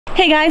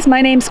Hey guys, my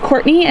name's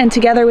Courtney, and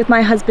together with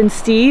my husband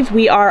Steve,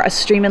 we are A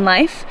Stream in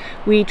Life.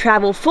 We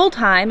travel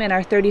full-time in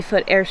our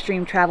 30-foot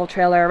Airstream travel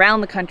trailer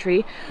around the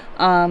country,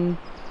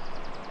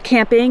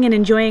 camping and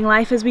enjoying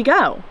life as we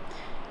go.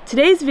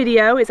 Today's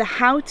video is a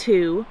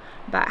how-to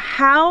about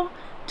how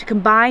to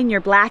combine your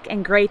black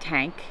and gray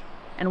tank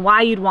and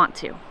why you'd want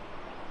to.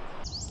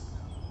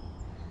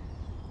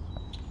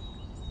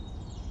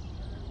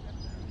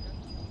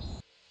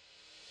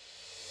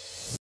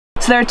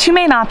 So there are two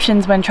main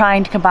options when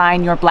trying to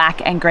combine your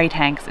black and gray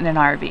tanks in an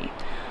RV.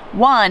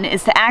 One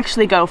is to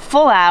actually go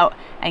full out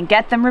and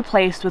get them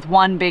replaced with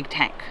one big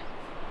tank.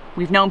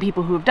 We've known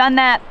people who have done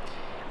that.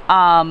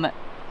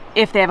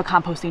 If they have a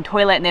composting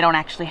toilet and they don't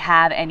actually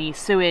have any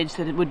sewage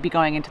that would be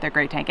going into their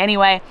gray tank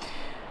anyway.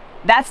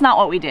 That's not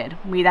what we did.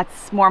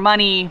 That's more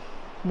money,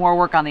 more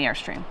work on the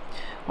Airstream.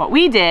 What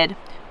we did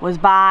was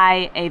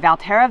buy a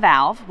Valterra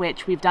valve,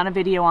 which we've done a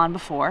video on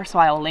before, so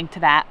I will link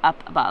to that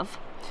up above.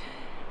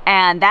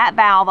 And that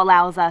valve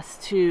allows us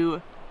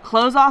to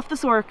close off the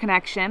sewer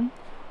connection,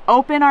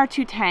 open our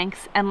two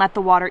tanks, and let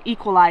the water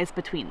equalize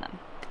between them.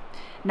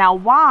 Now,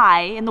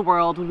 why in the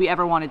world would we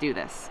ever want to do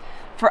this?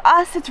 For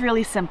us, it's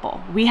really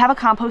simple. We have a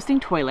composting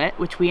toilet,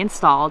 which we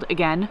installed.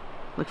 Again,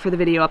 look for the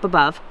video up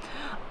above.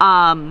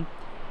 And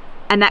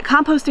that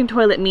composting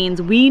toilet means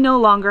we no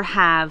longer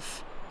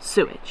have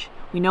sewage.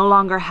 We no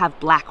longer have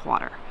black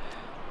water.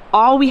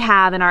 All we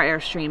have in our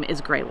Airstream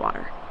is gray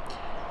water.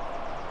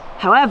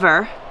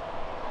 However,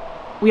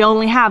 we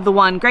only have the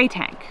one gray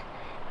tank.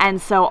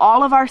 And so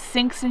all of our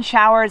sinks and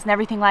showers and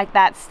everything like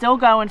that still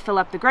go and fill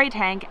up the gray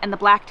tank, and the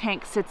black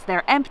tank sits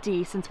there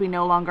empty since we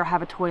no longer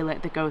have a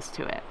toilet that goes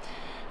to it.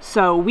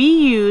 So we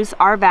use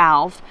our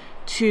valve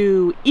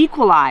to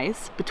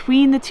equalize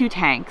between the two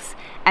tanks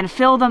and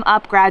fill them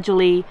up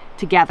gradually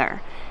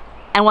together.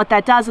 And what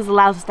that does is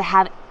allows us to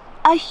have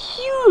a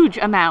huge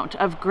amount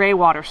of gray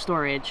water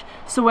storage.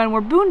 So when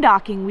we're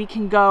boondocking, we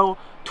can go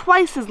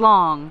twice as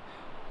long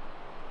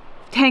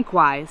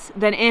tank-wise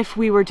than if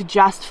we were to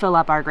just fill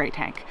up our gray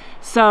tank.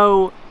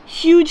 So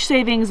huge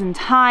savings in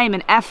time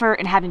and effort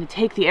and having to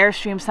take the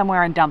Airstream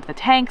somewhere and dump the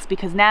tanks,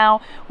 because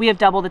now we have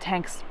double the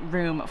tank's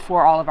room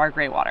for all of our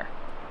gray water.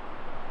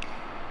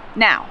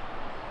 Now,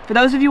 for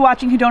those of you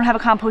watching who don't have a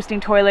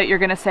composting toilet, you're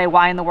gonna say,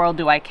 why in the world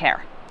do I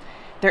care?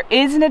 There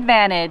is an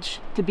advantage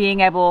to being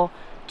able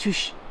to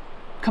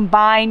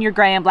combine your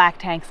gray and black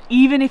tanks,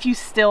 even if you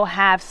still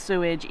have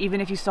sewage,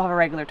 even if you still have a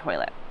regular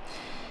toilet.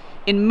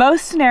 In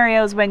most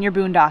scenarios when you're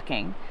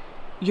boondocking,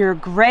 your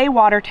gray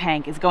water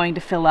tank is going to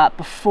fill up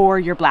before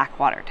your black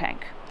water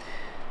tank.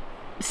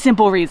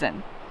 Simple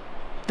reason.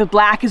 The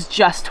black is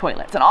just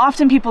toilets, and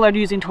often people are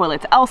using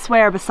toilets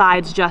elsewhere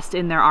besides just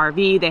in their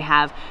RV. They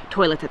have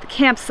toilets at the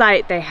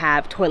campsite, they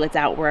have toilets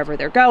out wherever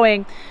they're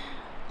going,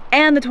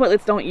 and the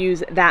toilets don't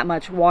use that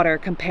much water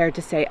compared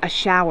to, say, a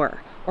shower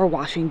or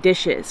washing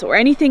dishes or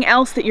anything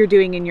else that you're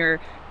doing in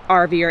your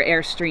RV or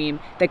Airstream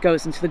that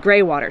goes into the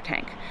gray water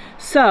tank.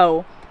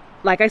 So,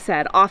 like I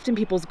said, often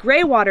people's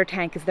gray water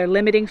tank is their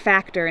limiting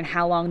factor in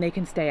how long they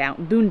can stay out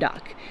and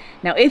boondock.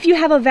 Now, if you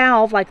have a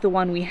valve like the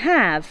one we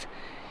have,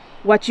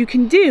 what you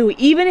can do,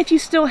 even if you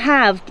still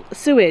have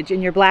sewage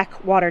in your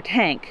black water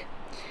tank,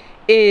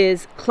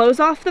 is close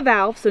off the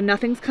valve so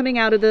nothing's coming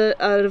out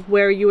of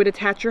where you would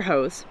attach your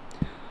hose.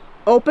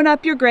 Open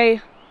up your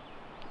gray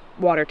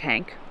water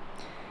tank.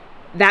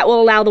 That will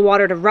allow the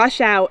water to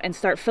rush out and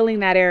start filling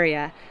that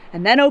area,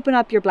 and then open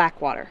up your black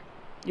water,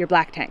 your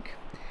black tank.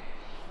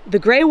 The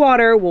gray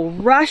water will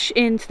rush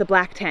into the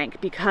black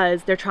tank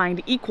because they're trying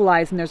to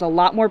equalize, and there's a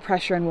lot more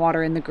pressure and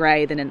water in the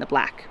gray than in the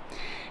black.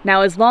 Now,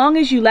 as long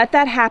as you let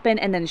that happen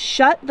and then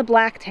shut the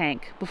black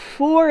tank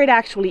before it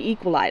actually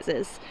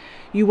equalizes,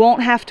 you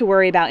won't have to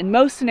worry about, in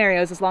most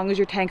scenarios, as long as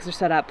your tanks are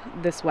set up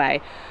this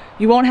way,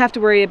 you won't have to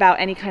worry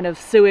about any kind of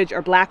sewage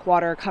or black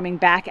water coming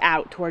back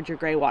out towards your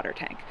gray water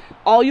tank.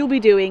 All you'll be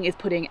doing is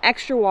putting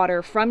extra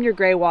water from your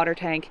gray water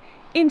tank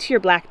into your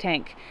black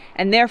tank,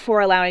 and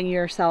therefore allowing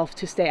yourself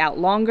to stay out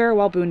longer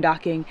while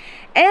boondocking.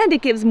 And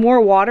it gives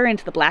more water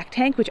into the black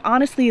tank, which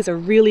honestly is a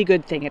really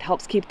good thing. It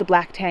helps keep the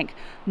black tank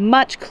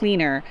much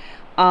cleaner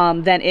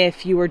than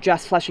if you were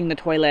just flushing the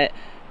toilet,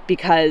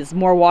 because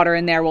more water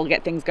in there will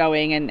get things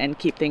going and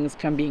keep things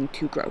from being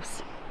too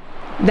gross.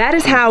 That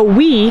is how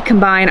we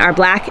combine our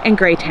black and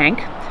gray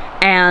tank,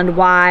 and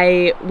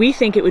why we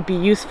think it would be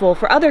useful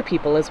for other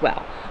people as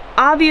well.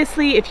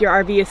 Obviously, if your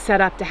RV is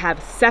set up to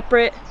have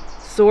separate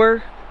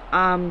sewer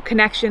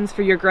connections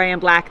for your gray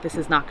and black, this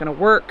is not going to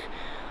work.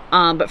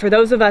 But for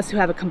those of us who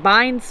have a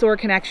combined sewer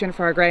connection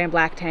for our gray and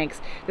black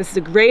tanks, this is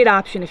a great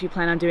option if you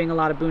plan on doing a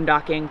lot of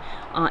boondocking.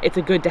 It's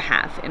a good to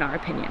have, in our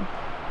opinion.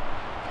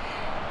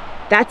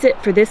 That's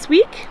it for this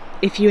week.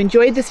 If you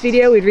enjoyed this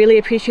video, we'd really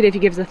appreciate it if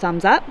you give us a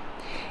thumbs up.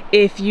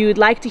 If you'd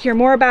like to hear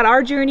more about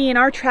our journey and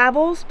our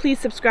travels, please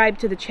subscribe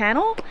to the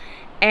channel,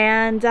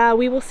 and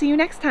we will see you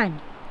next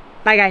time.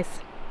 Bye, guys.